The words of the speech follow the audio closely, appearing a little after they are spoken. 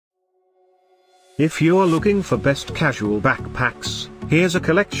If you're looking for best casual backpacks, here's a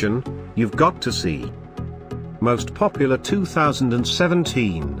collection you've got to see. Most popular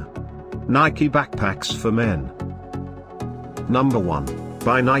 2017 Nike backpacks for men. Number 1,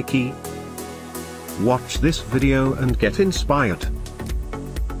 by Nike. Watch this video and get inspired.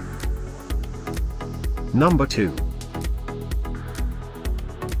 Number 2.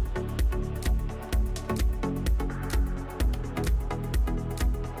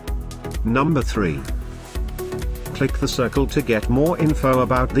 Number 3. Click the circle to get more info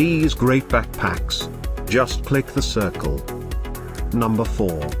about these great backpacks. Just click the circle. Number 4.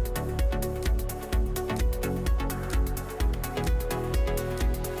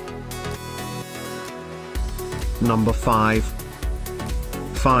 Number 5.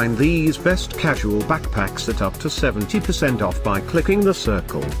 Find these best casual backpacks at up to 70% off by clicking the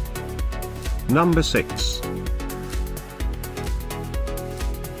circle. Number 6.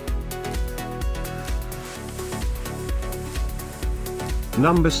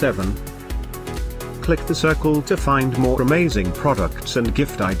 Number 7. Click the circle to find more amazing products and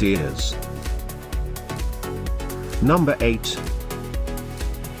gift ideas. Number 8.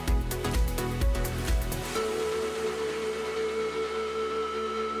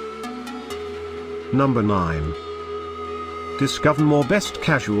 Number 9. Discover more best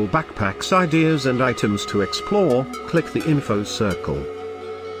casual backpacks ideas and items to explore, click the info circle.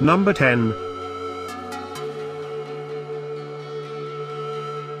 Number 10.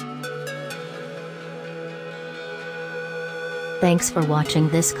 Thanks for watching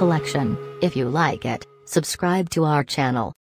this collection. If you like it, subscribe to our channel.